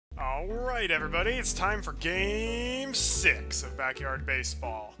Alright everybody, it's time for Game 6 of Backyard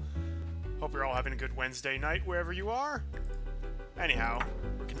Baseball. Hope you're all having a good Wednesday night wherever you are. Anyhow,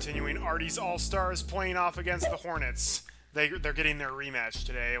 we're continuing Artie's All-Stars playing off against the Hornets. They're getting their rematch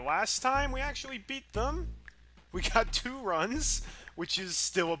today. Last time we actually beat them. We got 2 runs, which is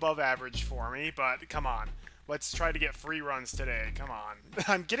still above average for me, but come on. Let's try to get 3 runs today. Come on.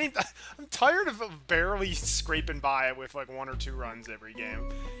 I'm tired of barely scraping by with like 1 or 2 runs every game.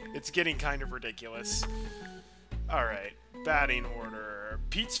 It's getting kind of ridiculous. Alright, batting order.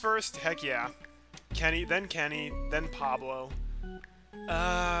 Pete's first, heck yeah. Kenny, then Pablo.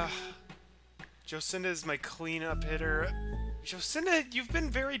 Jocinda is my cleanup hitter. Jocinda, you've been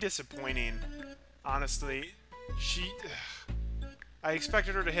very disappointing, honestly. I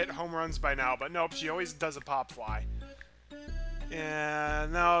expected her to hit home runs by now, but nope, she always does a pop fly. Yeah,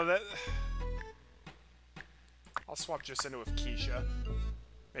 no, I'll swap Jocinda with Keisha.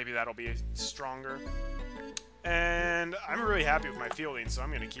 Maybe that'll be stronger. And I'm really happy with my fielding, so I'm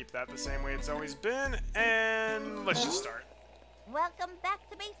going to keep that the same way it's always been. And let's just start. Welcome back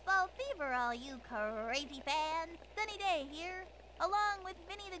to Baseball Fever, all you crazy fans. Sunny Day here, along with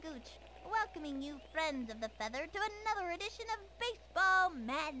Vinny the Gooch, welcoming you friends of the feather to another edition of Baseball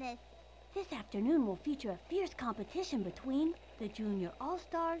Madness. This afternoon will feature a fierce competition between the Junior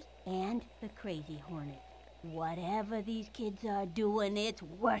All-Stars and the Crazy Hornets. Whatever these kids are doing, it's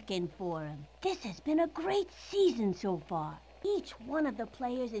working for them. This has been a great season so far. Each one of the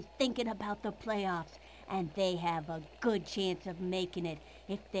players is thinking about the playoffs, and they have a good chance of making it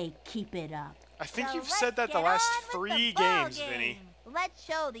if they keep it up. I think you've said that the last 3 games, Vinny. Let's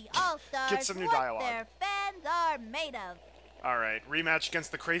show the All-Stars Get some new what dialogue. their fans are made of. Alright, rematch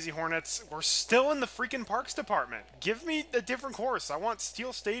against the Crazy Hornets. We're still in the freaking Parks department. Give me a different course. I want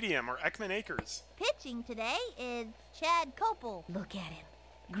Steel Stadium or Ekman Acres. Pitching today is Chad Copel. Look at him,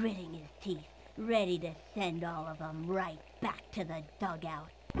 gritting his teeth, ready to send all of them right back to the dugout.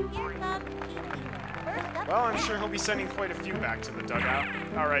 Here comes Pete Wheeler. First up, Well, I'm sure he'll be sending quite a few back to the dugout.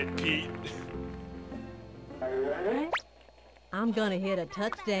 Alright, Pete. I'm gonna hit a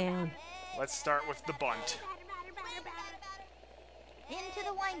touchdown. Let's start with the bunt. into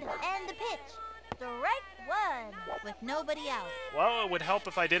the windup and the pitch. Strike 1 with nobody out. Well, it would help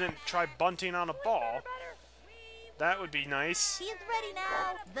if I didn't try bunting on a ball. That would be nice. He is ready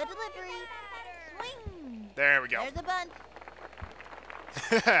now. The delivery. Swing. There we go. There's a bunt.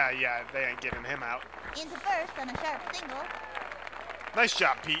 Yeah, they ain't getting him out. Into first on a sharp single. Nice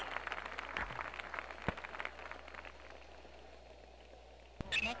job, Pete.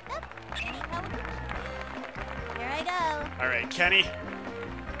 Next up, Kenny Kawatuchi. Here I go. All right, Kenny.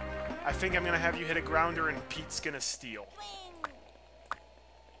 I think I'm going to have you hit a grounder and Pete's going to steal. Swing.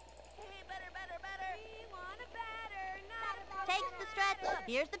 Takes the stretch.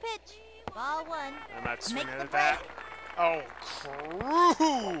 Here's the pitch. Ball 1. I'm not swinging Makes the at that. Oh,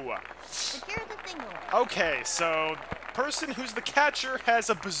 crew! Secures a single. Okay, so person who's the catcher has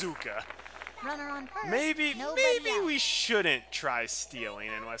a bazooka. Runner on first. Maybe Nobody out. we shouldn't try stealing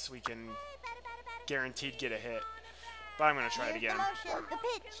unless we can guaranteed get a hit. But I'm going to try it Here's again. the motion, the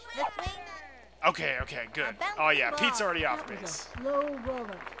pitch, the swing. Okay, good. Oh yeah, Pete's already off That was base. a slow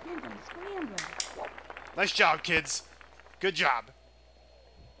roller, scrambling. Nice job, kids. Good job.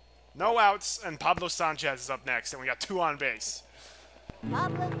 No outs, and Pablo Sanchez is up next, and we got 2 on base.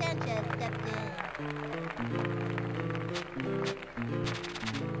 Pablo Sanchez stepped in.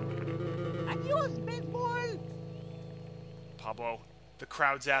 Adios, baseball! Pablo, the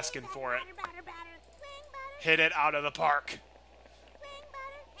crowd's asking for it. Hit it out of the park.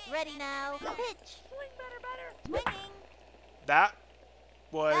 Ready now, the pitch. Swinging. That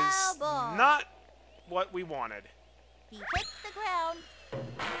was Foul ball. not what we wanted. He hits the ground.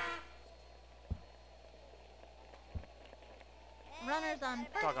 Runners on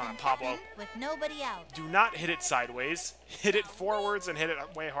first Doggone and it, Pablo. second with nobody out. Do not hit it sideways. Hit it forwards and hit it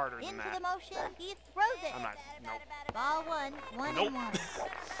way harder than Into that. the motion, he throws it. I'm not. Nope. Ball 1, 1 Nope. and 1.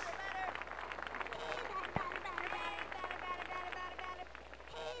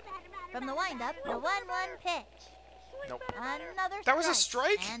 From the windup, the 1-1 pitch. Nope. Another That was a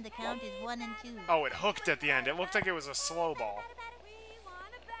strike? And the count is 1 and 2. Oh, it hooked at the end. It looked like it was a slow ball.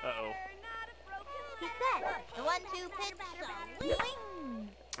 Uh-oh. He's set. The 1-2 pitch. Swing.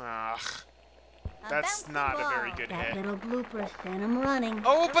 Ugh. A That's bouncing not a ball. very good That hit. little blooper sent him running.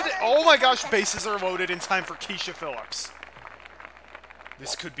 Oh, but oh my gosh, bases are loaded in time for Keisha Phillips.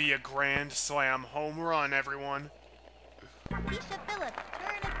 This could be a grand slam home run, everyone. Keisha Phillips,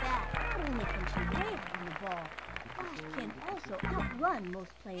 turn it back. Not only can she lay it on the ball, but she can also outrun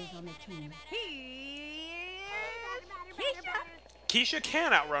most players on the team. Here's Keisha. Keisha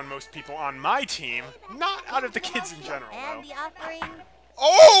can outrun most people on my team, not out of the kids in general, And though. the offering.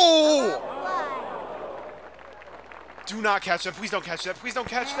 Oh! Fly. Do not catch that. Please don't catch that. Please don't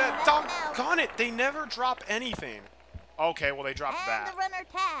catch that. Doggone it. They never drop anything. Okay, well, they dropped And that. the runner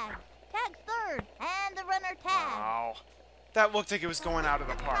tag. Tags third. And the runner tag. Wow. That looked like it was going out of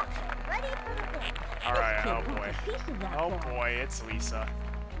the park. Ready for the pitch. Alright, oh Kid wants boy. a piece of that Oh ball. boy, it's Lisa.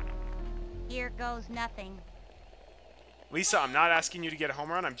 Here goes nothing. Lisa, I'm not asking you to get a home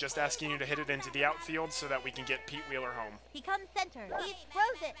run. I'm just asking you to hit it into the outfield so that we can get Pete Wheeler home. He comes center. He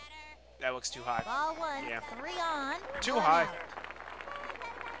throws it. That looks too high. Ball one. Yeah. 3 on. Too 1 high. out.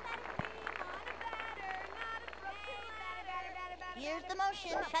 Here's the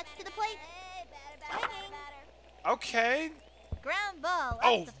motion. Cuts to the plate. Swinging. Okay. Ground ball. Up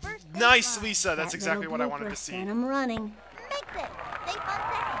Oh, the first nice, baseline. Lisa. That's That exactly little what I wanted blooper to see. sent him running. Makes it. Safe on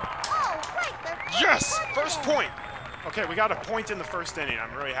second. Oh, right there. Yes! First point! Okay, we got a point in the first inning.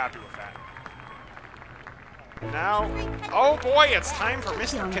 I'm really happy with that. Now, oh boy, it's time for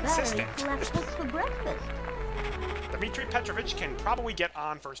Mr. Young Consistent. battery collects books for breakfast. Dmitry Petrovich can probably get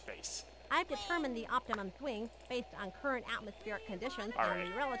on first base. I've determined the optimum swing based on current atmospheric conditions All and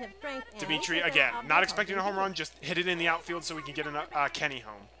right. the relative strength and Dmitry, weaknesses again, of not the expecting a home opposing run, just hit it in the outfield so we can get Kenny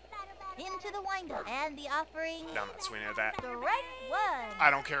home. Into the windup. And the offering. No, I'm not swinging at that. Strike one.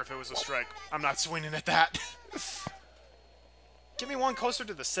 I don't care if it was a strike. I'm not swinging at that. Give me one closer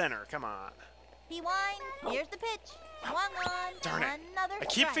to the center. Come on. He winds. Here's the pitch. Swung on. Darn it. Another I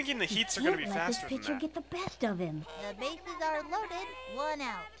keep strike. thinking the Heats are going to be Can't let faster this than pitcher that. get the best of him. The bases are loaded. 1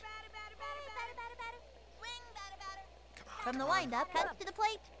 out. From the windup, cuts to the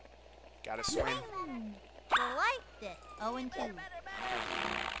plate. Gotta swing. Sliced it. 0-2.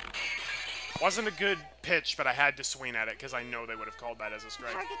 Wasn't a good pitch, but I had to swing at it because I know they would have called that as a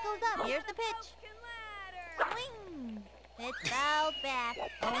strike. Target goes up. Here's the pitch. Swing. It's fouled back.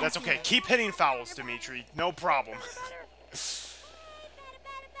 That's okay. Keep hitting fouls, Dmitry. No problem.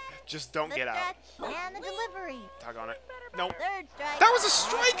 Just don't The get out. stretch and the delivery. Tug on it. Nope. Third strike. That was a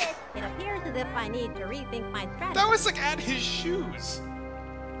strike! It appears as if I need to rethink my strategy. That was like at his shoes.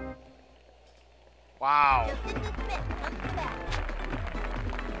 Wow. Just hit this pitch. Comes to bat.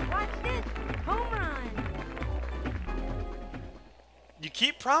 Watch this. Home run. You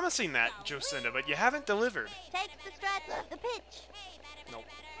keep promising that, Jocinda, but you haven't delivered. Takes the stretch. The pitch. Nope.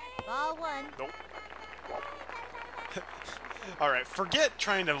 Ball one. Nope. Alright, forget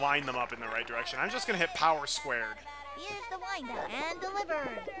trying to line them up in the right direction. I'm just gonna hit power squared. Here's the windup and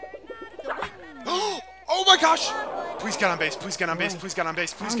delivered. Swing. Oh my gosh! Please get on base, please get on base, please get on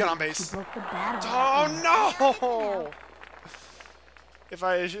base, please get on She base. broke the bat off. Oh no! If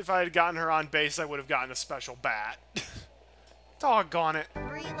I had gotten her on base, I would have gotten a special bat. Doggone it.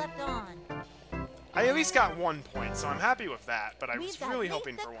 3 left on. I at least got 1 point, so I'm happy with that, but I We've was got really Lisa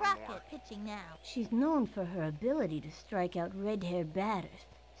hoping for one Crockett more. pitching now. She's known for her ability to strike out red-haired batters,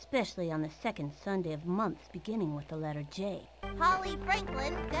 especially on the second Sunday of months beginning with the letter J. Holly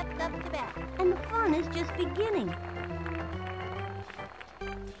Franklin steps up to bat. And the fun is just beginning.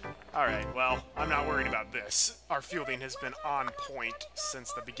 Alright, well, I'm not worried about this. Our fielding has been on point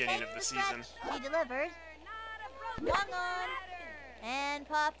since the beginning of the season. He delivers. Swung on. And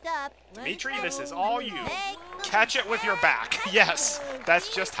popped up. Dmitry, this is all you. Makes the Catch it with your back. Yes,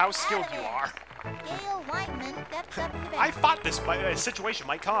 that's just how skilled you are. Gail Whiteman steps up to bat. I thought this situation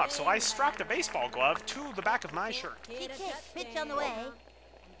might come up, so I strapped a baseball glove to the back of my shirt. He kicks. Pitch on the way.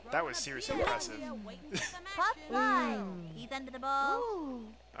 That was seriously impressive. Pop fly. He's under the ball.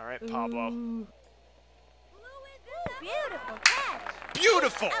 Alright, Pablo. Ooh. Beautiful catch.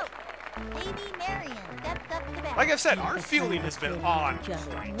 Beautiful! Out. Davy Marion steps up to bat. Like I've said, our fielding has been on Just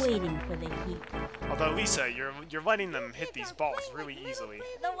point. waiting for the heat. Although, Lisa, you're letting them hit these balls really easily.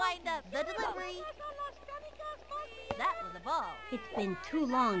 The windup. The delivery. That was a ball. It's been too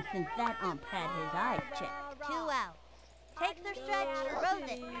long since that ump had his eyes checked. 2 outs. Takes their stretch. Throws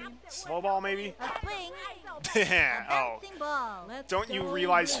it. Slow ball, maybe? A swing. Oh. Bouncing ball. Don't you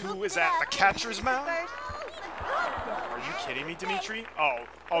realize who is at the catcher's mound? First. Are you kidding me, Dmitry?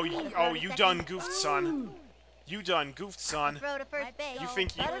 Oh, you done goofed, son. You done goofed, son. Throw to first base. You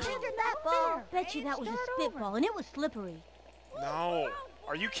think you... But it entered that ball. Bet you that was a spitball, and it was slippery. No.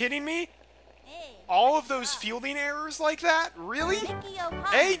 Are you kidding me? All of those fielding errors like that? Really? Mickey O'Connor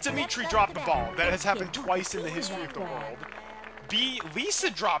A, steps Dmitry up dropped to the bat. ball. That has happened twice in the history of the world. B, Lisa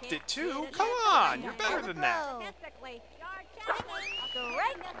dropped it too. Come on, you're better than that.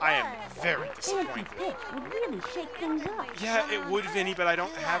 I am very Fancy disappointed. pitch would really shake things up. Yeah, it would, Vinny, but I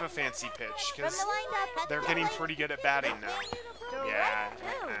don't have a fancy pitch From because the windup, they're getting pretty good at batting now. Yeah.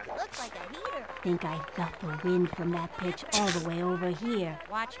 Two. Looks like a heater. Think I felt the wind from that pitch all the way over here.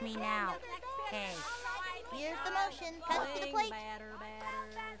 Watch me now. Hey. Here's the motion. Cuts to the plate.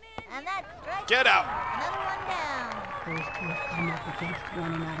 And that's strike. Get out. Another one down. Those two have come up against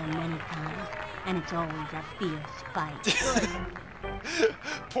one another many times, and it's always a fierce fight.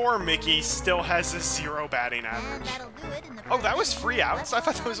 Poor Mickey still has a 0 batting And average. that'll do it in the Oh, first that was inning. 3 outs? I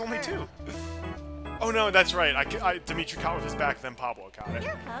thought that was Left only on 2. first. Oh no, that's right. Dimitri caught with his back, then Pablo caught it.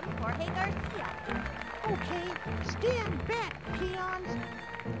 Here comes Jorge Garcia. Okay, stand back, peons.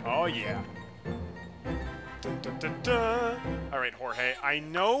 Oh yeah. Dun, dun, dun, dun. All right, Jorge. I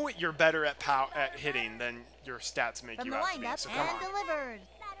know you're better at hitting than your stats make From you the out to be. windup So come and on. delivered.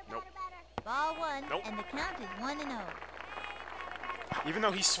 Nope. Ball one, Nope. and the count is 1-0. Even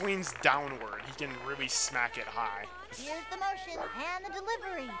though he swings downward, he can really smack it high. Here's the motion and the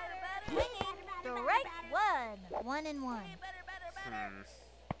delivery. Swinging, strike one. 1-1.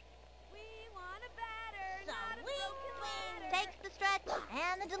 Takes the stretch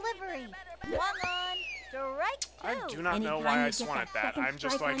and the delivery. Swung on, strike two. I do not know Anytime why you I get swung that at that. second I'm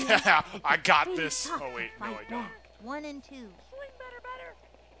just strike like, on you, yeah, I got pretty this. tough Oh to wait, no, fight I don't. back. 1 and 2.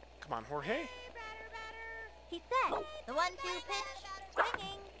 Come on, Jorge. He's set. The 1-2 pitch.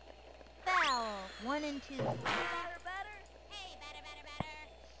 Swinging. Foul. 1 and 2. Swing.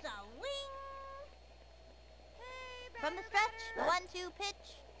 From the stretch, the 1-2 pitch.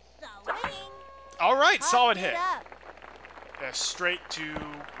 Swinging. All right, solid Popped it hit. up. Straight to.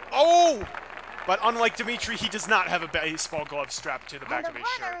 Oh! But unlike Dimitri, he does not have a baseball glove strapped to the back And of the his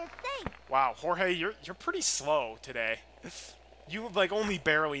runner shirt. is safe. Wow, Jorge, you're pretty slow today. You like only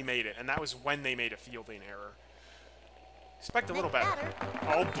barely made it, and that was when they made a fielding error. Expect a little Next better. batter.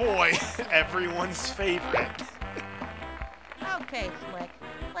 Oh boy, everyone's favorite. Okay, Slick.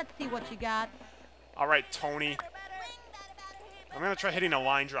 Let's see what you got. All right, Tony. I'm gonna try hitting a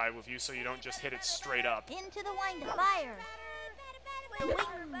line drive with you, so you don't just hit it straight up. Into the wind of fire. Swing.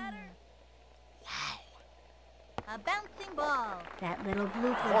 Wow. A bouncing ball. That little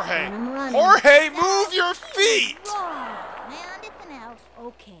blooper Jorge. got him running. Jorge, move your feet! And it's an out.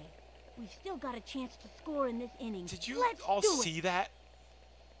 Okay, we've still got a chance to score in this inning. Did you Let's all do see it. that?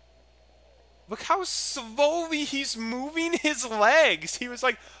 Look how slowly he's moving his legs. He was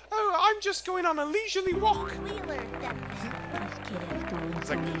like, oh, I'm just going on a leisurely walk. Wheeler steps in. This kid is doing It's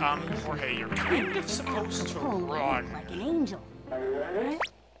so like, amazing. Jorge, you're kind of supposed to Home run. like an angel.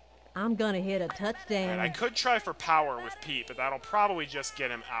 I'm gonna hit a And touchdown. I could try for power with Pete, but that'll probably just get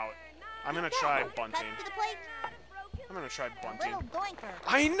him out. I'm gonna try bunting. Cuts to the plate. I'm gonna try Little bunting. doinker.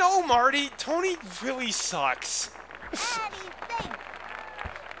 I know, Marty. Tony really sucks. And he's safe.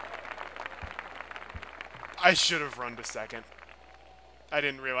 I should have run to second. I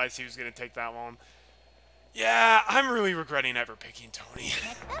didn't realize he was gonna take that long. Yeah, I'm really regretting ever picking Tony.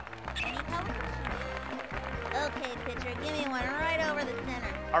 Next up, Kenny Cohen. Okay, pitcher, give me one right over the center.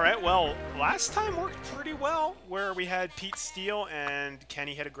 All right, well, last time worked pretty well, where we had Pete steal and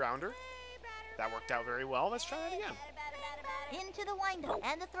Kenny hit a grounder. That worked out very well. Let's try that again. Into the windup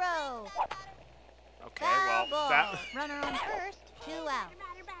and the throw. Okay, Foul well, ball. that. Runner on first, 2 out.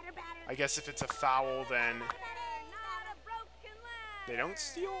 I guess if it's a foul, then they don't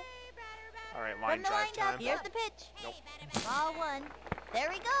steal. All right, line From the drive windup, time. here's the pitch. Nope. Ball 1.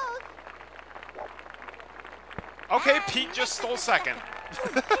 There he goes. Okay, And Pete just stole makes it second.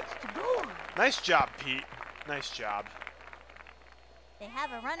 To go on. Nice job, Pete. Nice job. They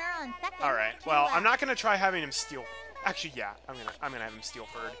have a runner on second. All right. 2 Well, out. I'm not gonna try having him steal. Actually, yeah, I'm gonna have him steal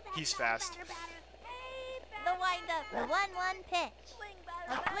third. He's fast. The windup, the 1-1 pitch.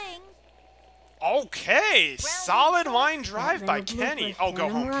 A swing. Okay, solid line drive by little Kenny. blooper Oh, go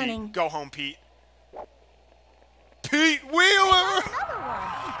sent him home, running. Pete. Go home, Pete. Pete Wheeler! Another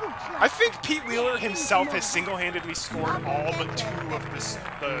one. I think Pete Wheeler himself has single-handedly scored all but 2 of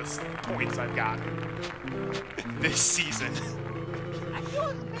the points I've gotten this season.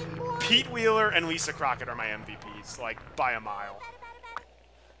 Pete Wheeler and Lisa Crockett are my MVPs, like, by a mile.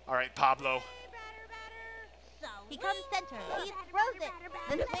 All right, Pablo. He comes center. He throws it.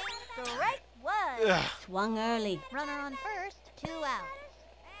 The swing, strike 1. Ugh. Swung early. Runner on first, 2 out.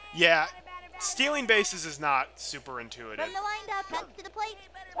 Yeah, stealing bases is not super intuitive. From the windup, cuts to the plate.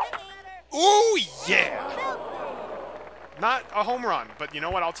 Swinging. Ooh, yeah! Filthy. Not a home run, but you know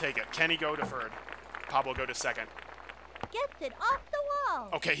what? I'll take it. Kenny go to third. Pablo go to second. Gets it off the wall.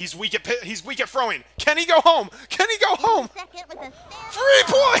 Okay, he's weak at throwing. Kenny go home. Kenny go home. Second with a stand. 3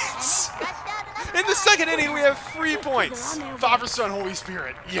 points! In the second inning, we have 3 points. Father, Son, Holy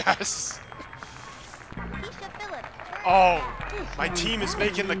Spirit. Yes. Keisha Phillips. Oh, my team is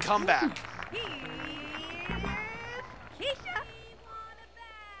making the comeback.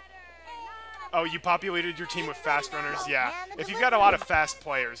 Oh, you populated your team with fast runners? Yeah. If you've got a lot of fast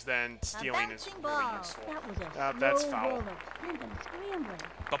players, then stealing is really useful. That was a That's slow foul. roller, sent 'em scrambling.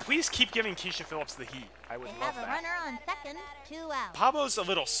 But please keep giving Keisha Phillips the heat. I would They love have a that. runner on second, 2 out. Pablo's a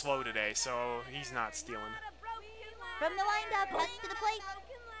little slow today, so he's not stealing. From the windup, cuts to the plate.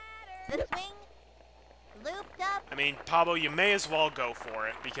 The swing, looped up. I mean, Pablo, you may as well go for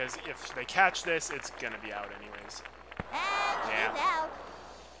it, because if they catch this, it's going to be out anyways. And Yeah. she's out.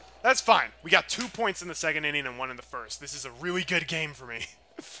 That's fine. We got 2 points in the second inning and 1 in the first. This is a really good game for me.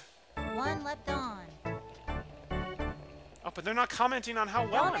 1 left on. Oh, but they're not commenting on how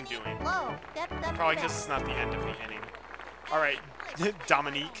well I'm Dominique doing. Lowe steps up Probably to because bat. it's not the end of the inning. All right,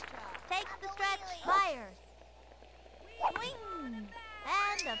 Dominique. Takes the stretch, fires. Swing.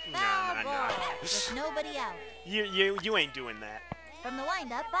 And a No, foul no, no. ball with nobody out. You ain't doing that. From the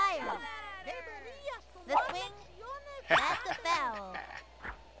windup, fires. The swing. That's a foul.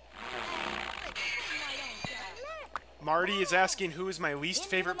 Marty is asking who is my least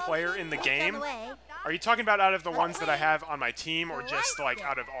favorite player in the Pitch on game. the way. Are you talking about out of the ones that I have on my team, or just like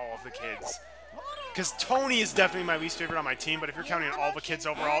out of all of the kids? Because Tony is definitely my least favorite on my team, but if you're counting all the kids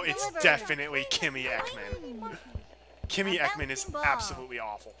overall, it's definitely Kimmy Ekman. Kimmy Ekman is absolutely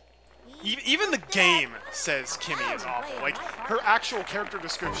awful. Even the game says Kimmy is awful. Like, her actual character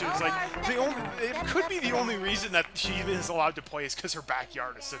description is like, it could be the only reason that she even is allowed to play is because her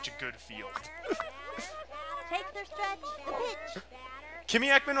backyard is such a good field. Takes their stretch, the pitch. Kimmy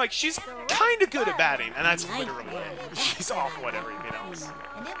Ekman, like, she's kind of good at batting, and that's literally it. She's awful at everything else.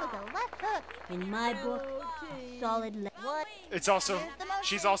 And it was a left hook. In my book, solid left. What? It's also,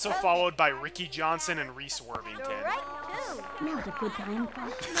 she's also followed by Ricky Johnson and Reese Worthington. Strike 2. Now's a good time for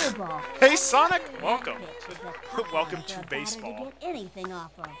a snowball. Hey, Sonic, welcome. Pitch is a tough Welcome one to for a batter baseball. To get anything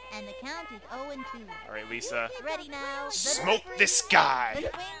off of. And the count is 0-2. All right, Lisa, Ready now. The smoke delivery, this the guy.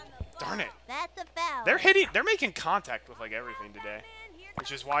 swing. Darn it. That's a foul. They're making contact with like everything today.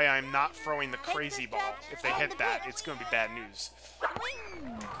 Which is why I'm not throwing the crazy ball. If they hit that, it's going to be bad news.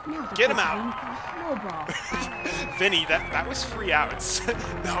 Swing. Now's a Get good him out. time for a snowball. Vinny, that was 3 outs.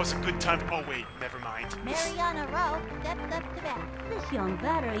 That was a good time. Oh, wait, never mind. Mariana Rowe steps up to bat. This young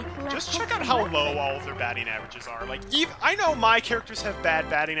batter eats left. Just check out how low all of their batting averages are. Like, I know my characters have bad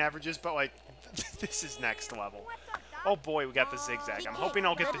batting averages, but, like, this is next level. Oh, boy, we got the zigzag. I'm hoping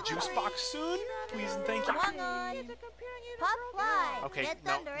I'll get the juice box soon. Please and thank you. Swung on. Pop fly. Okay, Gets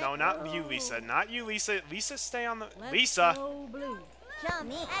no, under no, it. not you, Lisa. Not you, Lisa. Lisa, stay on the... Let's Lisa. go blue.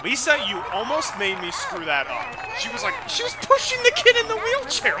 Jump. Lisa, you almost made me screw that up. She was pushing the kid in the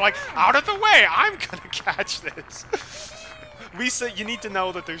wheelchair. Like, out of the way. I'm gonna catch this. Lisa, you need to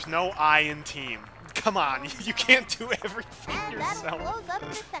know that there's no I in team. Come on, you can't do everything And that'll yourself. close up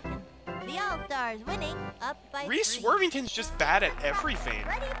the second. The All-Stars winning, up by Reese 3. Worthington's just bad at everything.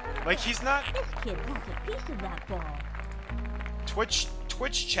 Ready for the Like, he's not... This kid wants a piece of that ball. Twitch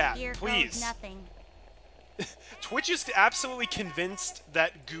chat, Here goes please. nothing. Twitch is absolutely convinced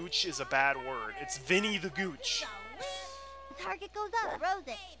that gooch is a bad word. It's Vinny the Gooch. The target goes up. Throws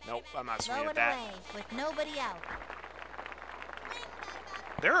it. Nope, I'm not Throw swinging it at that. away with nobody out.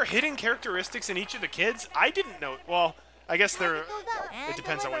 There are hidden characteristics in each of the kids. I didn't know. Well, I guess there. Target goes up. It And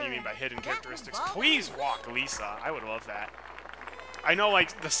depends on what you mean delivered. by hidden That characteristics. was ball Please walk Lisa. I would love that. I know,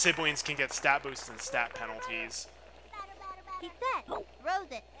 like, the siblings can get stat boosts and stat penalties. He's set. Throws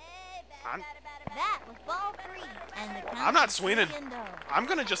it. I'm, That was ball 3. And the count I'm not is swinging. 3-0. I'm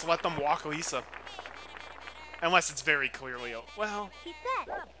gonna just let them walk Lisa. Unless it's very clearly. Well, He's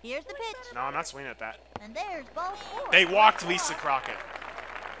set. Here's the pitch. no, I'm not swinging at that. And there's ball 4. They walked Lisa Crockett.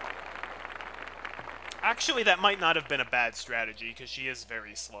 Actually, that might not have been a bad strategy, because she is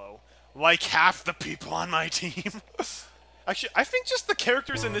very slow. Like half the people on my team. Actually, I think just the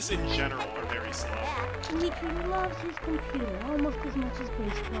characters in this in general are very slow. Back. Dimitri loves his computer almost as much as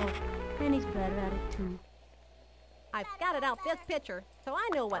baseball, and he's better at it too. I've scouted out this pitcher, so I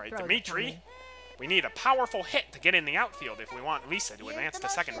know what Alright, throws are Dimitri. coming. We need a powerful hit to get in the outfield if we want Lisa to Here's advance the to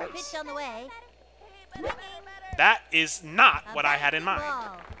second motion. base. Pitch on the way. That is not A what I had in bouncing mind.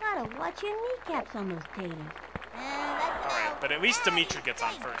 ball. Gotta watch your kneecaps on those taters. And that's Alright, out. but at least Dimitri gets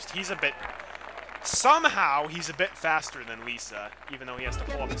on first. He's a bit... Somehow, he's a bit faster than Lisa, even though he has to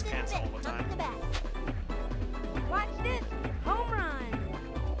pull up his pants all the time. Comes the bat. Watch this. Home run.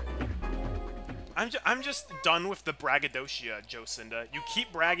 I'm just done with the braggadocio, Jocinda. You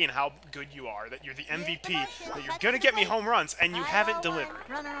keep bragging how good you are, that you're the MVP, that you're gonna get me home runs, and you haven't delivered.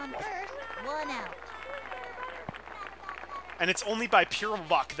 Runner on first, 1 out. And it's only by pure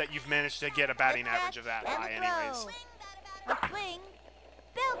luck that you've managed to get a batting average of that high anyways. A swing,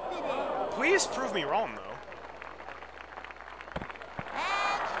 belted it. Please prove me wrong, though.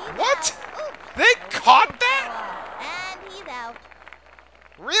 And she's What? out. Oops. They caught that? And he's out.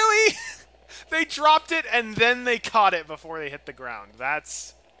 Really? They dropped it and then they caught it before they hit the ground.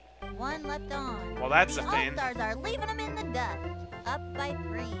 That's... One left on. Well, that's the a thing. All-Stars are leaving him in the dust. Up by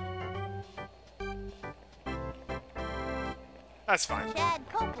 3. That's fine. Chad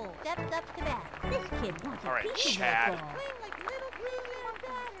Copel steps up to bat. This kid wants All right, a piece of Chad. that ball.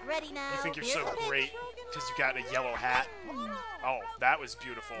 Ready now. You think you're so Here's the pitch. great because you got a yellow hat? Oh, that was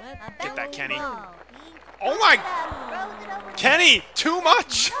beautiful. A Get that, bellow Kenny. ball. He Oh my... throws it over the Kenny, too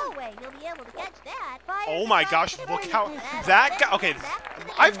much! No way he'll be able to catch that. Fires Oh it my off gosh, to the look plate. how... That's That it. guy... Okay,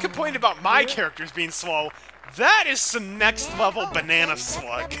 That's I've complained about my characters being slow. That is some next level banana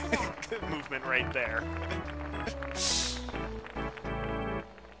slug movement right there.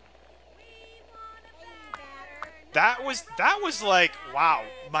 That was like, wow,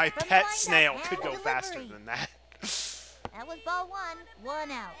 my pet snail could go faster than that. That was ball 1.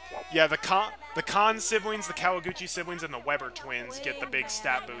 1 out. Yeah, the Khan siblings, the Kawaguchi siblings, and the Weber twins get the big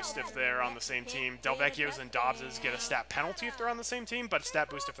stat boost if they're on the same team. Delvecchios and Dobbses get a stat penalty if they're on the same team, but a stat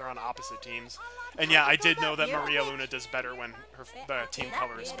boost if they're on opposite teams. And yeah, I did know that Maria Luna does better when the team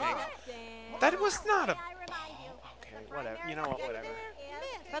color is pink. That was not a... Okay, whatever. You know what, whatever.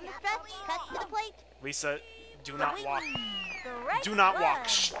 From the stretch, cut to the plate. Lisa, do not walk. Strike Do not walk, one.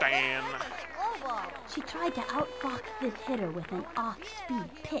 Stan. Low ball. She tried to outfox this hitter with an off-speed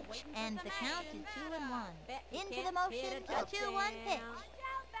pitch. And the count is 2-1. Into the motion, a 2-1 pitch.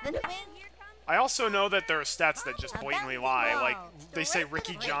 The swing. I also know that there are stats that just blatantly lie. Like, they say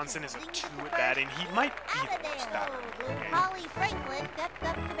Ricky Johnson is a 2 at batting. He might be the worst batter in the game. Holly Franklin steps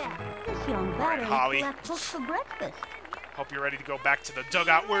up to bat. This young batter Holly. left hook for breakfast. Hope you're ready to go back to the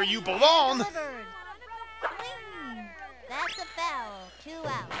dugout where you belong. Delivered. Swing. That's a foul. 2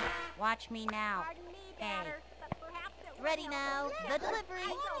 out. Watch me now. Hey. Ready now. The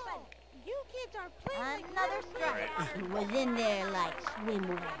delivery. You kids are playing Another strike. He was in there like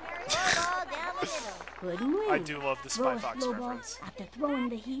swimwear. Slow ball down the middle. Couldn't win. I do love the Throw Spy a Fox slow ball. reference. After throwing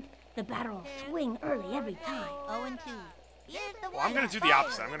the heat, the batter will swing early every time. 0-2. Here's the Well, I'm going to do the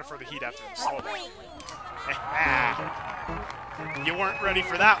opposite. I'm going to throw the heat after the slow ball. You weren't ready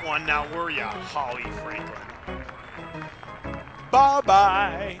for that one, now were ya, Holly Franklin?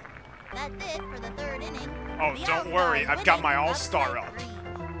 Bye-bye. That's it for the 3rd inning. Oh, The don't worry. All-Stars I've got winning my up all-star by up.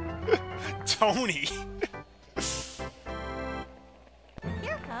 3. Tony.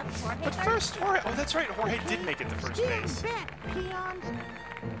 Here comes Jorge But first, Jorge... Oh, that's right. Jorge did make it to first base. Peons.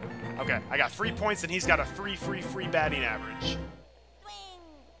 Okay, I got 3 points, and he's got a free batting average.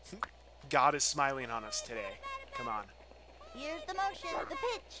 Swing. God is smiling on us today. Come on. Here's the motion. The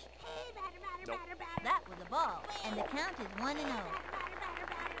pitch. Nope. That was a ball. And the count is 1-0.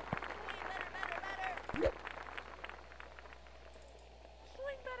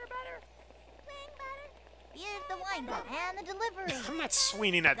 Here's the windup and the delivery. I'm not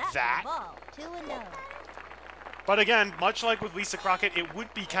swinging at That's that. the ball. 2-0. But again, much like with Lisa Crockett, it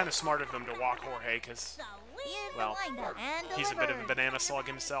would be kind of smart of them to walk Jorge, because Here's well, the windup and he's a bit of a delivered. banana slug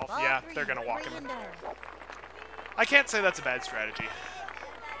himself. Ball Yeah, 3, they're going to walk him. 3-0. I can't say that's a bad strategy.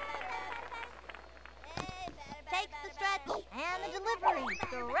 Takes the stretch and the delivery.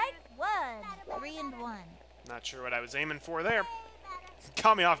 Strike 1. 3-1. Not sure what I was aiming for there.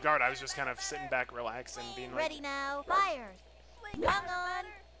 Caught me off guard. I was just kind of sitting back, relaxing, being like, Ready now. Fires. Hung on.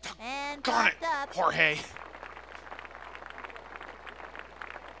 And darn it, popped up. Jorge.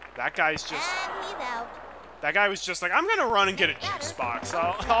 That guy's just... And he's out. That guy was just like, I'm going to run and get a juice box.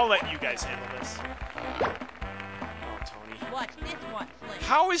 I'll let you guys handle this. Oh, Tony. Watch this one, Slick.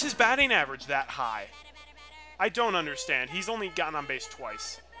 How is his batting average that high? I don't understand. He's only gotten on base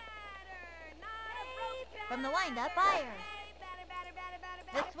twice. From the windup, fires.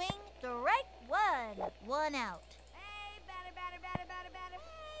 The swing, strike 1. 1 out.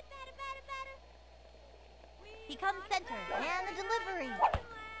 He comes center, and the delivery.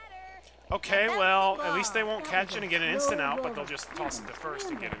 Okay, well, at least they won't catch it and get an instant out, but they'll just toss it to first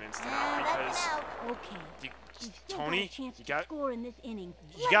and get an instant out And that's because an out. Okay. you, We've still Tony, got a chance you to got score in this inning.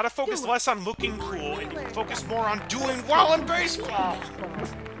 you got to focus less on looking cool and focus more on doing well in baseball.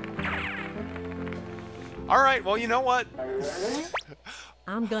 All right, well, you know what?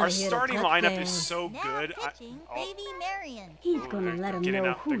 I'm gonna Our hit starting a lineup touchdown. is so Now good. pitching, Oh, Baby Marion. He's gonna let him know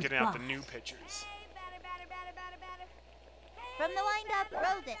they're who's getting out the boss. new pitchers. From the windup,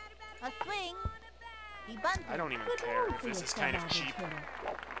 throws it. A swing. He bunts it. I don't even Good care work if for this your is kind of sub-average cheap. hitter.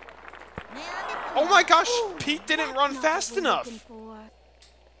 And it's Oh my gosh, Pete didn't run Not fast what we're looking enough. for.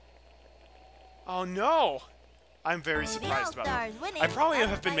 Oh no. I'm very surprised about that. All-Stars winning I probably up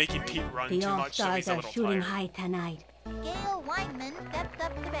have been by making 3. Pete run The too much, so All-Stars he's a are little shooting tired. high tonight. Gail Weinman steps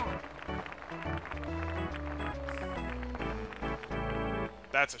up to bat.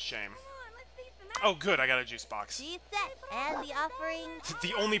 That's a shame. Oh, good, I got a juice box. She's set, and the offering.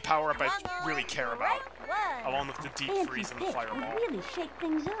 The only power-up I really care about, One. along with the deep Fancy freeze and the pitch fireball. would really shake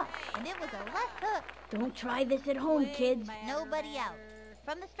things up. And it was a left hook. Don't try this at home, kids. Nobody out.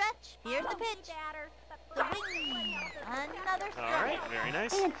 From the stretch, here's the pitch. The wing. Another strike. All right, very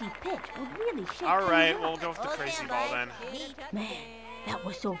nice. Fancy pitch would really shake All right, things we'll up. go with the Oh, crazy standby. ball then. Meet. Man, that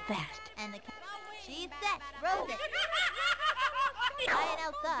was so fast. And the she's set. Throws it. High and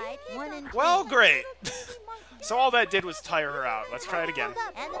outside. 1 and 2. Well, great. So all that did was tire her out. Let's try it again.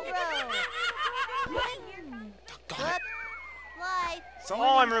 And the throw. Swing. Doggone it. Flip. Slice. So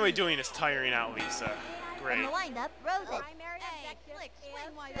all I'm really doing is tiring out Lisa. From Great. the windup, throws it.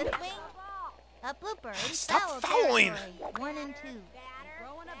 The swing. A blooper in Stop foul fouling. territory. 1 and 2.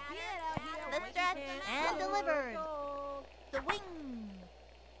 The stretch and delivered. The wing.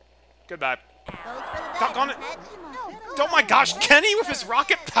 Goodbye. Goes for the Doggone diving it. catch. No, Oh my gosh, Kenny with his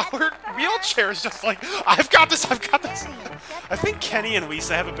rocket-powered wheelchair is just like, I've got this, I've got this. I think Kenny and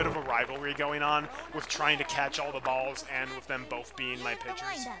Lisa have a bit of a rivalry going on with trying to catch all the balls and with them both being my Here's the pitchers.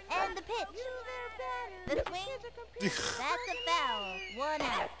 windup and the pitch. The swing. That's a foul. 1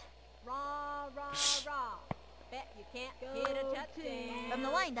 out. Rah, rah, rah. Bet you can't hit a touchdown. From the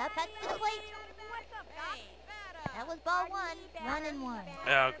windup, cuts to the plate. That was ball 1. 1 and 1.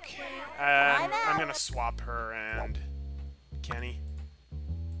 Okay, I'm gonna swap her and Kenny.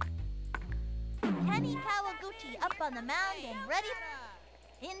 Kenny Kawaguchi up on the mound and ready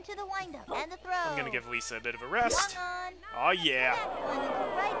into the windup and the throw. I'm gonna give Lisa a bit of a rest. Swung on. Oh yeah. One into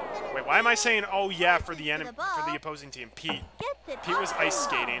right center Wait, why am I saying oh yeah for the To the ball. opposing team? Pete. Gets it. Pete was up. ice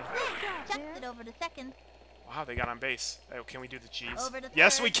skating. Chucks it over to second. Wow, they got on base. Oh, can we do the cheese? Over to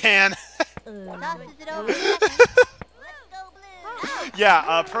Yes, third. we can. Tosses it over to second. Let's go blue.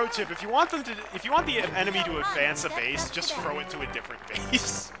 Yeah, pro tip: if you want the enemy to advance a base, just throw it to a different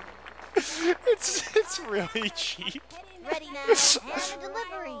base. it's really cheap. Ready now. And the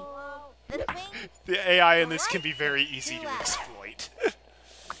delivery. The swing. The AI in this can be very easy to exploit.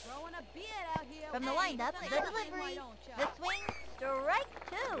 From the windup, the delivery. The swing. Strike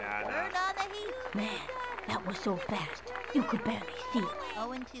 2. Nah, nah. Turned on the heat. Man, that was so fast. You could barely see it.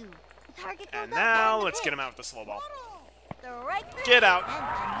 0 and 2. The target goes And up now the let's get pitch. him out with the slow ball. Strike 3. Get out. And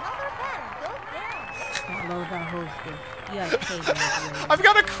another batter goes down. Follow the hostess. Your favorite. I've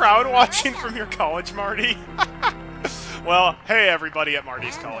got a crowd watching from your college, Marty. Well, hey everybody at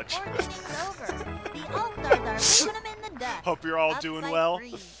Marty's And the college. tournament's over. The All-Stars are leaving them in the dust. Hope you're all Up doing by well.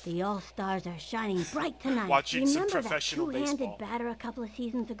 3. The All-Stars are shining bright tonight. Watching some Remember professional that two-handed baseball. batter a couple of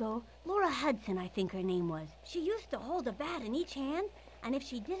seasons ago? Laura Hudson, I think her name was. She used to hold a bat in each hand, and if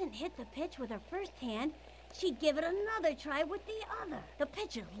she didn't hit the pitch with her first hand, she'd give it another try with the other. The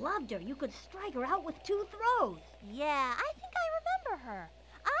pitchers loved her. You could strike her out with 2 throws. Yeah, I think I remember her.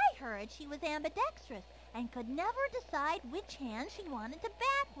 I heard she was ambidextrous and could never decide which hand she wanted to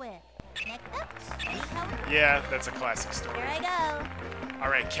bat with. Next up, see how it Yeah, that's a classic story. Here I go. All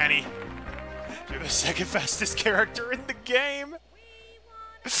right, Kenny. You're the second fastest character in the game.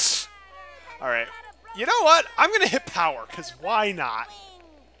 All right. You know what? I'm going to hit power, because why not? Swing.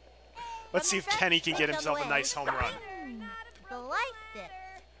 Let's see if Kenny can get himself a nice home run. Sliced it.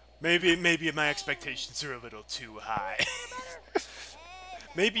 Maybe my expectations are a little too high.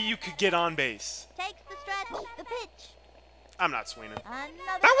 Maybe you could get on base. Takes the stretch, the pitch. I'm not swinging. Another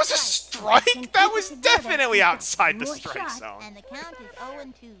That was a strike. strike? That was definitely outside the strike zone. And the count is 0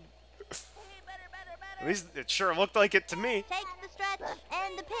 and 2. At least it sure looked like it to me. Takes the stretch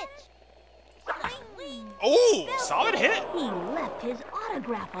and the pitch. Swing. Oh, solid hit. He left his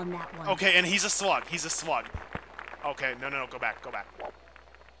autograph on that one. Okay, and he's a slug. He's a slug. Okay, no, go back, go back.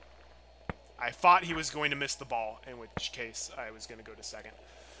 I thought he was going to miss the ball, in which case I was going to go to second.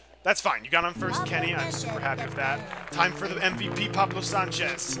 That's fine. You got on first, Kenny. I'm super happy with that. Time for the MVP, Pablo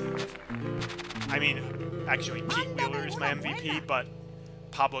Sanchez. I mean, actually, Pete Wheeler is my MVP, but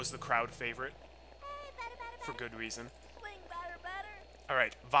Pablo's the crowd favorite. For good reason. All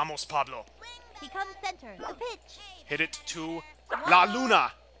right, vamos, Pablo. He comes center, the pitch. Hit it to La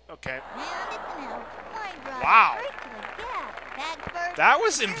Luna. Okay. And it's an out. Line drive. Wow. Straight to the gap. Bag first. That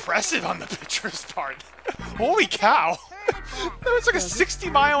was impressive on the pitcher's part. Holy cow. Turn it back. That was like a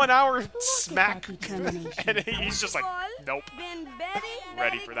 60-mile-an-hour smack. that determination. And he's just like, nope. Been very,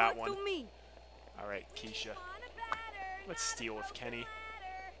 Ready very for that good one. to me. All right, Keisha. Let's steal with Kenny.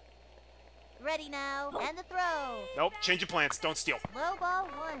 Ready now. And the throw. Nope, change of plans. Don't steal. Low ball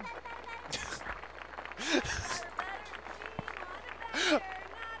 1.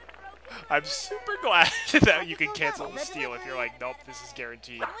 I'm super glad that you can cancel the steal if you're like, nope, this is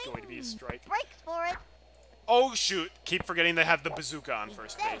guaranteed going to be a strike. Breaks for it. Oh, shoot. Keep forgetting they have the bazooka on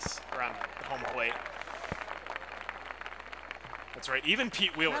first base, or on the home plate. That's right. Even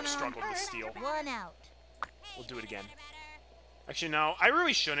Pete Wheeler struggled with steal. 1 out. We'll do it again. Actually, no. I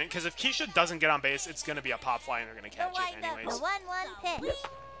really shouldn't, because if Keisha doesn't get on base, it's going to be a pop fly, and they're going to catch it anyways. The 1-1 pitch.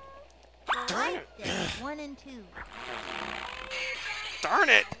 Darn it. 1 and 2. Darn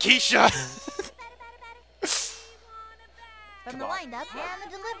it, Keisha! From the windup and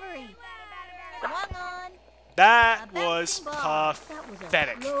the delivery. Swung on. That was That was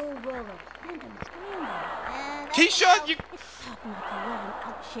pathetic. a low roller. Phantom scramble. And Keisha, you Talking like a woman,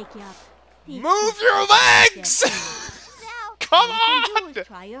 I'll shake you up. These move kids your are legs! out. Come All you can on! do is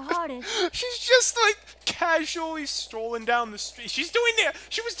try your hardest. She's just like casually strolling down the street. She was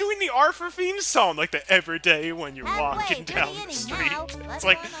doing the Arthur theme song like the every day when you're Halfway walking through down the the inning street. now. It's Let's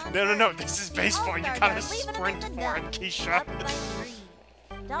like, run on no, first. this is baseball. You All-stars gotta are leaving them sprint in the for it, dust. Keisha. Up by 3.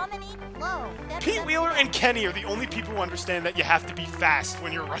 Dominique Lowe. steps Pete up Wheeler to and bat. Kenny are the only people who understand that you have to be fast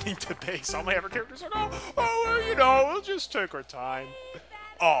when you're running to base. All my other characters are like, well, you know, we'll just take our time.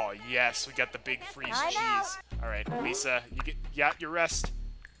 Oh, yes, we got the big freeze Time out. cheese. All right, Lisa, you got your rest.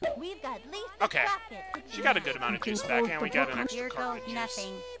 We've got Lisa Okay. Crockett. She got a good amount of juice back, and we got an extra Here carton goes of juice.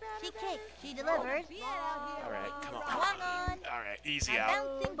 nothing. She kicks. She delivers. All right, come on. Swung on. All right, easy A out.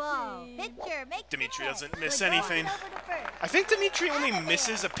 bouncing ball. Pitcher makes Dimitri the doesn't catch. miss Good ball. anything. Over to first. I think Dimitri only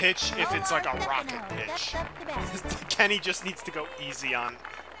misses a pitch if it's like a rocket Stefano pitch. steps up to bat. Kenny just needs to go easy on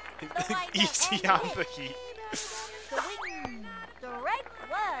easy on the heat. Swing. Strike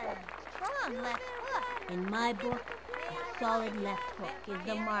 1. Strong left hook. In my book, a solid left hook is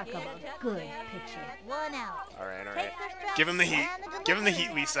the mark of a good pitcher. 1 out. All right, all Takes right. her stride Give him the heat. and Give him the heat,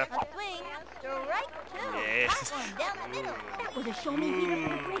 delivery. Lisa. A swing. Strike 2. Yes. Hot one down the middle. That was a show me hitter for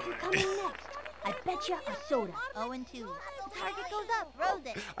the breaker coming next. I bet you a soda. 0 and 2. The target goes up. Throws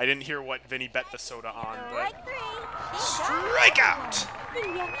it. I didn't hear what Vinny bet the soda on, but Strike 3.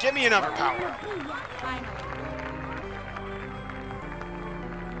 strikeout! Give me another power.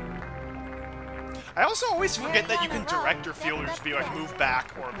 I also always forget that you can direct your fielders to be like move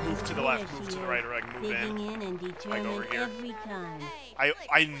back or move to the left, move to the right, or like move Digging in. in and over determined here. every time.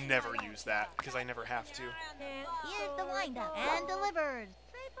 I never use that because I never have to. Here's the windup and delivers.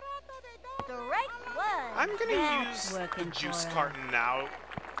 Strike 1. I'm gonna That's use the working juice for him. carton now,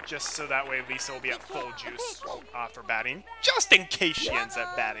 just so that way Lisa will be at full juice for batting, just in case she ends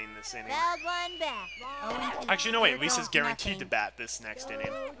up batting this inning. Fouled one back. 0 and 2. Actually, no wait, Here Lisa's goes guaranteed to nothing. bat this next inning.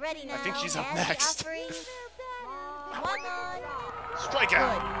 Ready now. I think she's up and the next. offering. Swung on.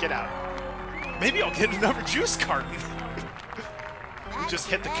 Strikeout! Get out. Maybe I'll get another juice carton. We just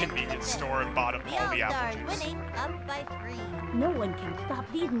hit the convenience store and bought up The all the All-Stars apple juice. winning up by 3. No one can stop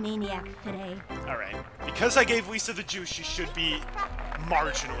these maniacs today. Alright. Because I gave Lisa the juice, she should be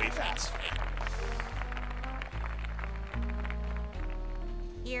marginally faster.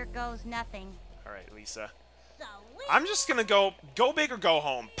 Here goes nothing. Alright, Lisa. I'm just gonna go big or go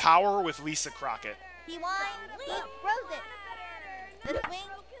home. Power with Lisa Crockett. He winds. He throws it. The swing.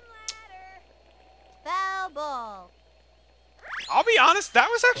 Foul ball. I'll be honest, that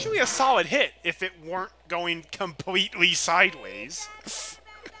was actually a solid hit if it weren't going completely sideways. The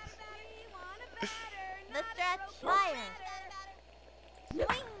stretch fires.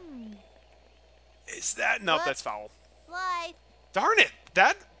 Swing. Is that... Nope, that's foul. Slice. Darn it!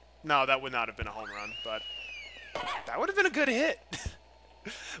 No, that would not have been a home run, but that would have been a good hit.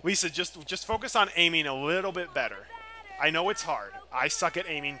 Lisa, just focus on aiming a little bit better. I know it's hard. I suck at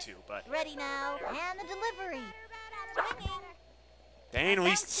aiming too, but... Ready now. And the delivery. Swinging. Dang,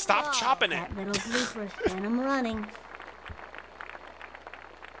 Lisa, stop chopping it. That little blooper sent him running.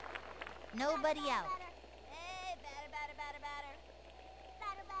 Nobody out.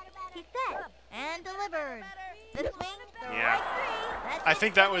 He's set. And delivers. The swing. The Yeah. right three. That's I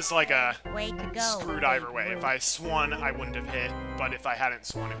think that was like a way to go. screwed either way. If I swung, I wouldn't have hit, but if I hadn't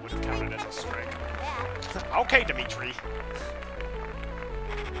swung, it would have counted as a strike. Back. Okay, Dimitri.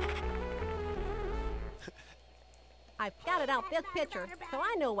 I've scouted out this pitcher, so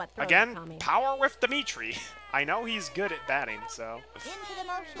I know what throw is Again, coming. power with Dimitri. I know he's good at batting, so... Into the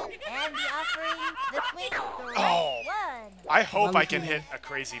motion and the offering. The swing. The Oh. right one. I hope I can hit a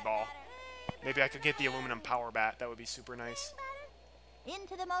crazy ball. Maybe I could get the aluminum power bat. That would be super nice.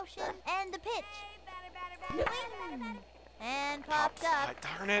 Into the motion and the pitch. Swing. And Pop popped up.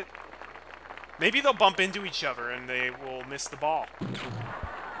 fly. Darn it. Maybe they'll bump into each other and they will miss the ball.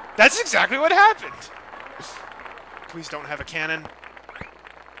 That's exactly what happened. Please don't have a cannon.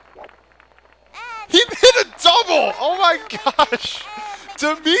 And He hit a double! Oh my gosh!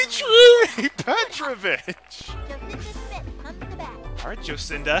 Dmitry Petrovic! Jocinda Smith comes to bat. All right,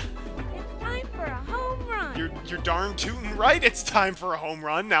 Jocinda. It's time for a home run. You're darn tootin' right it's time for a home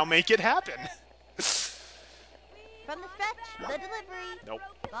run. Now make it happen. From the stretch, the delivery. Nope.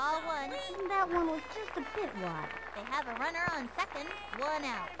 Ball one. That one was just a bit wide. They have a runner on second, one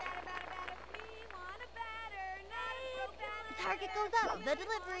out. The target goes up, the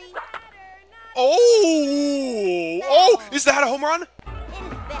delivery. Oh! Oh! Is that a home run? It is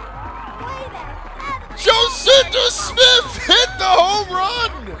back. Way back. Out of the Jocinda Smith hit the home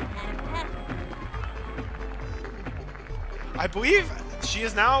run! I believe she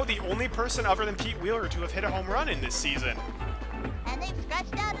is now the only person other than Pete Wheeler to have hit a home run in this season. And they've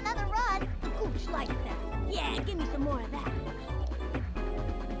stretched out another run. Gooch likes that. Yeah, give me some more of that.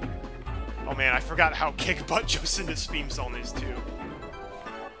 Oh man, I forgot how kick butt Jocinda's theme song is too.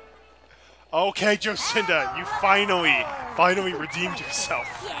 Okay, Jocinda, you finally redeemed yourself.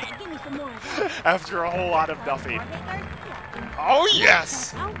 Yeah, give me some more of that. After a whole lot of nothing. Oh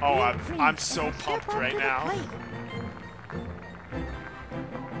yes! Oh, I'm so pumped right now.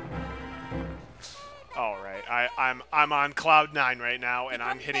 All right, I'm on cloud 9 right now, and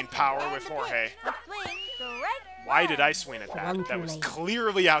I'm hitting power with Jorge. A swing, strike Why one. did I swing at that? That was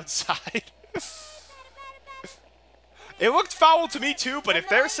clearly outside. It looked foul to me too, but if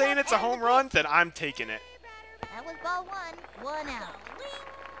they're saying it's a home run, then I'm taking it. That was ball one out.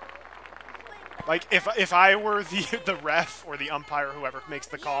 Like if I were the ref or the umpire, whoever makes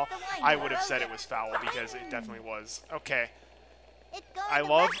the call, I would have said it was foul because it definitely was. Okay. It's going I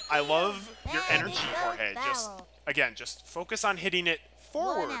to love your And energy, it goes Jorge. Just foul. again, just focus on hitting it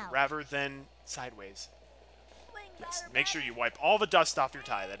forward out. rather than sideways. Yes, make sure you wipe all the dust off your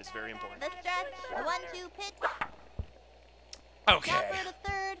tie. That is very important. The stretch, the 1-2 pitch. Okay. Down for the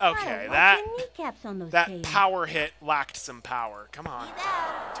third. Okay, Watch that your kneecaps on those that tails. power hit lacked some power. Come on. He's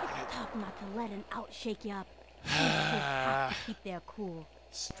out. Darn it. Tough not to let an out shake you up. These kids have to keep their cool.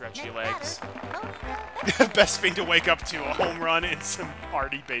 Stretchy Next legs. batter, Best thing to wake up to, a home run and some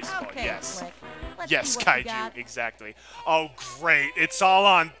arty baseball. Okay, Yes. Slick. Let's Yes, see what you Kaiju. got. Exactly. Oh, great. It's all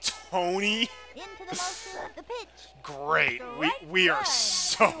on Tony. Into the motion, the pitch. Great. We are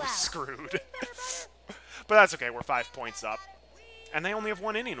so Two out. screwed. But that's okay. We're 5 points up. And they only have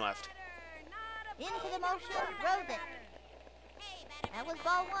 1 inning left. Into the motion, throws it. That was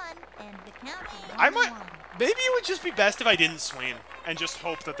ball one, and the count is I might. 1-1. Maybe it would just be best if I didn't swing and just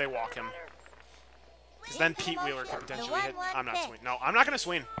hope that they walk him. Because then Into the Pete Wheeler motion, could the potentially hit. 1-1 I'm not pitch. swinging. No, I'm not going to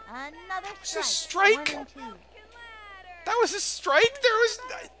swing. Another was a strike. strike. 1-2. That was a strike.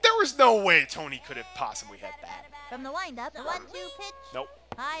 There was no way Tony could have possibly hit that. From the windup, the 1-2 pitch. Nope.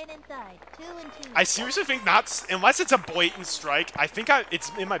 High and inside. 2-2. I seriously think unless it's a blatant strike, I think it's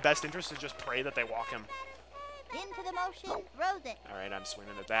in my best interest to just pray that they walk him. Into the motion, throws it. All right, I'm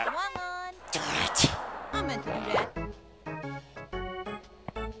swinging at that. Swung on. Darn it. I meant to do that.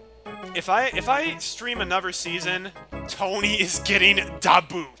 If I stream another season, Tony is getting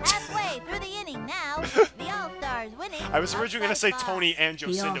debuted. Halfway through the inning now. The All-Stars winning. I was originally going to say by 5. Tony and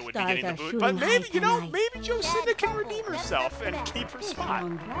Jocinda would be getting the All-Stars are boot, but shooting maybe, high you know, tonight. maybe Jocinda can redeem herself and keep her This spot.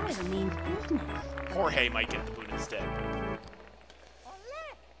 young driver means business. Jorge might get the boot instead.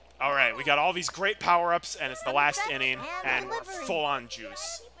 All right, we got all these great power-ups, and it's the last inning, and we're full on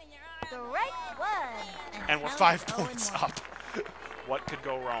juice. Strike one. And we're count 5 is points 0-1. up. What could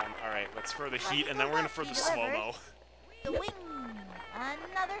go wrong? All right, let's throw the heat, and then we're going to throw the slow-mo. The wing.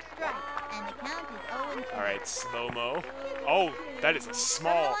 Another strike. And the count is 0-2. All right, slow-mo. Oh, that is a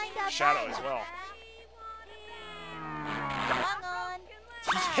small shadow as well. Swung on.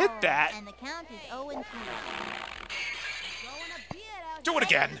 He hit that. And the count is 0-2. Do it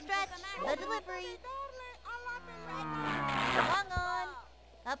again. Stretch. The delivery. Swung on.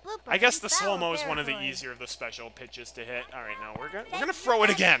 A blooper. I guess the in foul slow-mo is one of the territory. easier of the special pitches to hit. All right, no, we're gonna throw it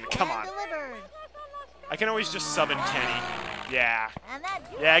again. Come And on. delivered. I can always just sub in Kenny. Yeah. And that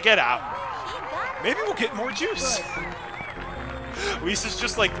Yeah, get out. she got it. Maybe we'll get more juice. Lisa's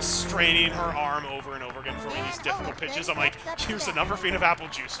just like straining her arm over and over again for these difficult pitches. I'm like, here's another thing of apple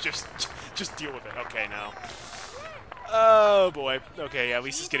juice. Just deal with it. Okay, now. Oh boy. Okay, yeah,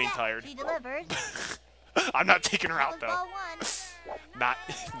 Lisa's getting tired. She delivered. I'm not taking her That out was though. ball one.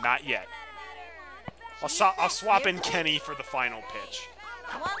 Not yet. I'll swap in Kenny for the final pitch,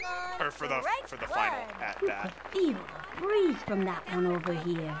 Swung on. or for the Strike final one. at You bat. could feel the breeze from that one over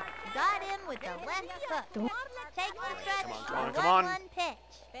here. Got him with the left foot. Takes the stretch. Come on, come on, The come on. 1-1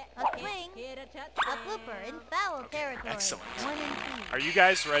 pitch. A swing. Hit a A touchdown. blooper in foul territory. excellent. 1-2. Are you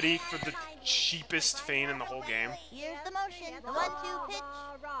guys ready for the cheapest feint in the whole game? Here's the motion. The 1-2 pitch.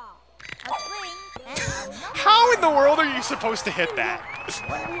 Rah, rah. A swing. And another How in the world are you supposed to hit that?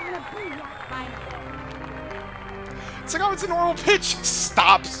 What do we want to be? It's like, oh, it's a normal pitch.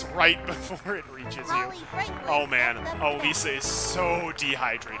 Stops right before it reaches you. Holly Franklin Oh, man. steps up Oh, to Lisa is so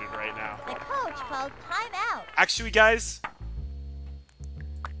dehydrated right now. bat. The coach calls timeout. Actually, guys,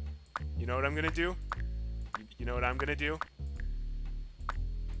 you know what I'm going to do? You know what I'm going to do?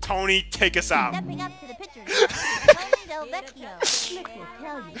 Tony, take us out. Stepping up to the pitcher's mound is Tony Del Vecchio. Slick will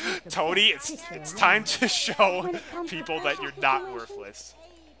tell you. he's the Tony, best pitcher it's around. time to show When it comes to people that you're special not situations, worthless.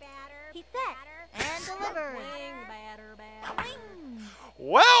 He's set and delivers. Swing, batter, batter. Swing.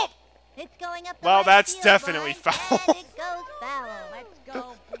 Well, It's going up the Well, right that's field definitely line, foul. And it goes foul. Let's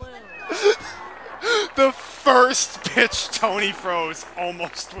go blue. the first pitch Tony froze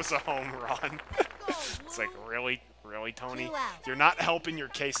almost was a home run. It's like, really? Really, Tony? 2 outs. You're not helping your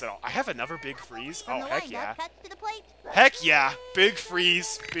case at all. I have another big freeze. From Oh, the heck windup, yeah. cuts to the plate. Heck yeah. Big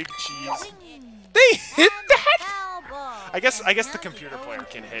freeze, big cheese. Swing. They hit And that? foul ball. I guess And the now computer the player 0-2.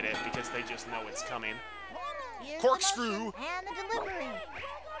 can hit it because they just know it's coming. Here's the Corkscrew. motion And the delivery.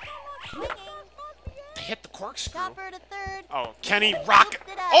 Swinging. They hit the corkscrew. Chopper to third. Oh, Kenny rock.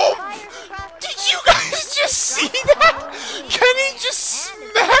 Loops it up, Oh! fires across the Did you plate. guys just see that? Kenny just And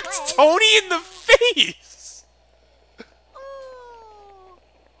it's smacked play. Tony in the face. Ooh.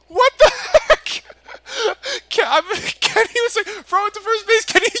 What the heck? Kenny was like, throw it to first base.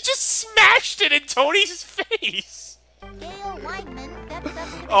 Kenny just smashed it in Tony's face. Gail Weinman steps up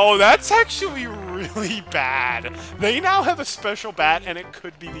to the Oh, that's actually really bad. They now have a special bat, and it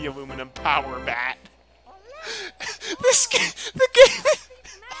could be the aluminum power bat. This game, the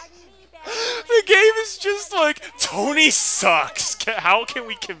game is just like, Tony sucks. How can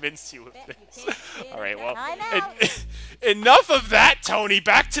we convince you of this? All right, well, Timeout. enough of that, Tony.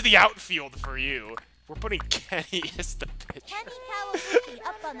 Back to the outfield for you. We're putting Kenny as the pitcher. Kenny Kawaguchi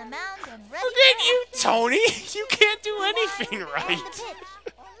up on the mound and ready Forget for you, action. Tony. You can't do anything And the right. pitch.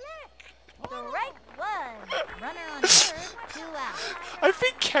 Strike one. Runner on third. 2 outs. I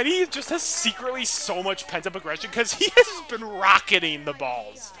think Kenny just has secretly so much pent-up aggression because he has been rocketing the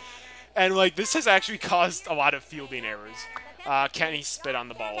balls. And, like, this has actually caused a lot of fielding errors. Kenny spit on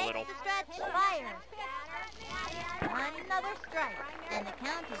the ball a Takes little. the stretch. Fires. Another strike. And the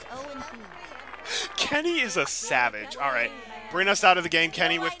count is 0-2. Kenny is a savage. All right, bring us out of the game,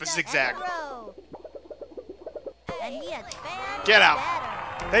 Kenny, with the zigzag. And he has fanned Get the out.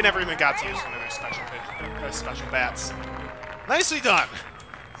 batter. They never even got to use one of their special bats. Nicely done.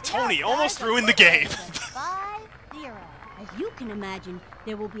 Tony almost ruined the game. 5-0. As you can imagine,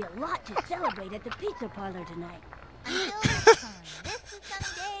 there will be a lot to celebrate at the pizza parlor tonight. Until next time, this is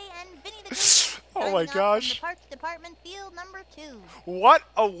Sunny Day and Vinny the Goose. Oh my signing off gosh. From the Parks Department Field number 2. What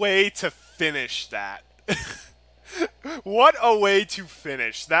a way to finish that. What a way to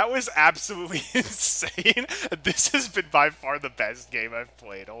finish. That was absolutely insane. This has been by far the best game I've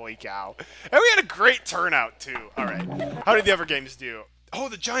played. Holy cow. And we had a great turnout, too. All right. How did the other games do? Oh,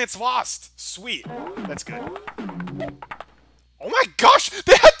 the Giants lost. Sweet. That's good. Oh my gosh.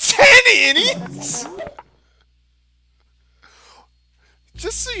 They had 10 innings.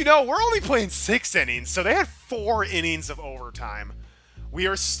 Just so you know, we're only playing 6 innings, so they had 4 innings of overtime. We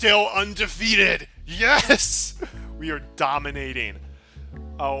are still undefeated. Yes! We are dominating.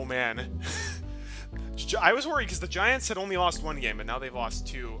 Oh, man. I was worried because the Giants had only lost 1 game, but now they've lost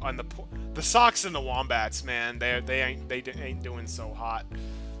 2. On the Sox and the Wombats, man, they ain't doing so hot.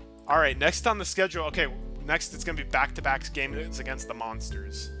 All right, next on the schedule. Okay, next it's gonna be back-to-back games against the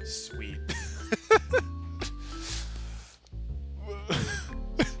Monsters. Sweet.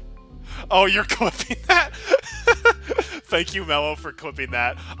 Oh, you're clipping that? Thank you, Mello, for clipping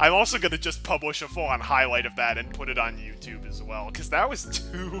that. I'm also going to just publish a full-on highlight of that and put it on YouTube as well, because that was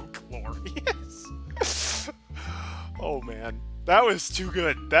too glorious. Oh, man. That was too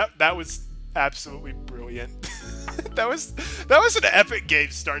good. That was absolutely brilliant. that was an epic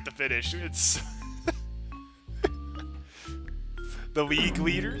game start to finish. It's the league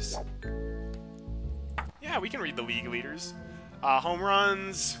leaders. Yeah, we can read the league leaders. Home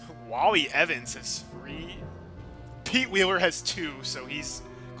runs, Wally Evans has 3. Pete Wheeler has 2, so he's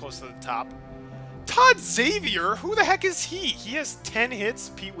close to the top. Todd Xavier, who the heck is he? He has 10 hits,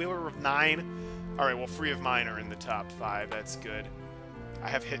 Pete Wheeler with 9. All right, well, 3 of mine are in the top 5. That's good.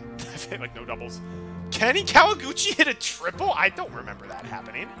 I've hit like no doubles. Kenny Kawaguchi hit a triple? I don't remember that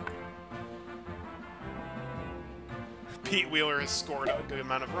happening. Pete Wheeler has scored a good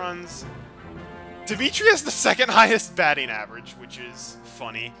amount of runs. Dimitri has the 2nd highest batting average, which is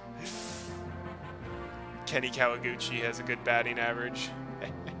funny. Kenny Kawaguchi has a good batting average.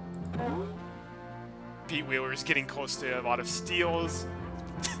 Pete Wheeler is getting close to a lot of steals.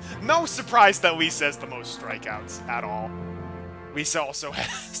 No surprise that Lisa has the most strikeouts at all. Lisa also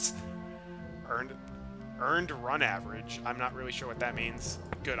has earned run average. I'm not really sure what that means.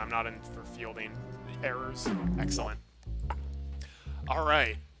 Good, I'm not in for fielding errors. Excellent. All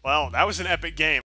right. Well, that was an epic game.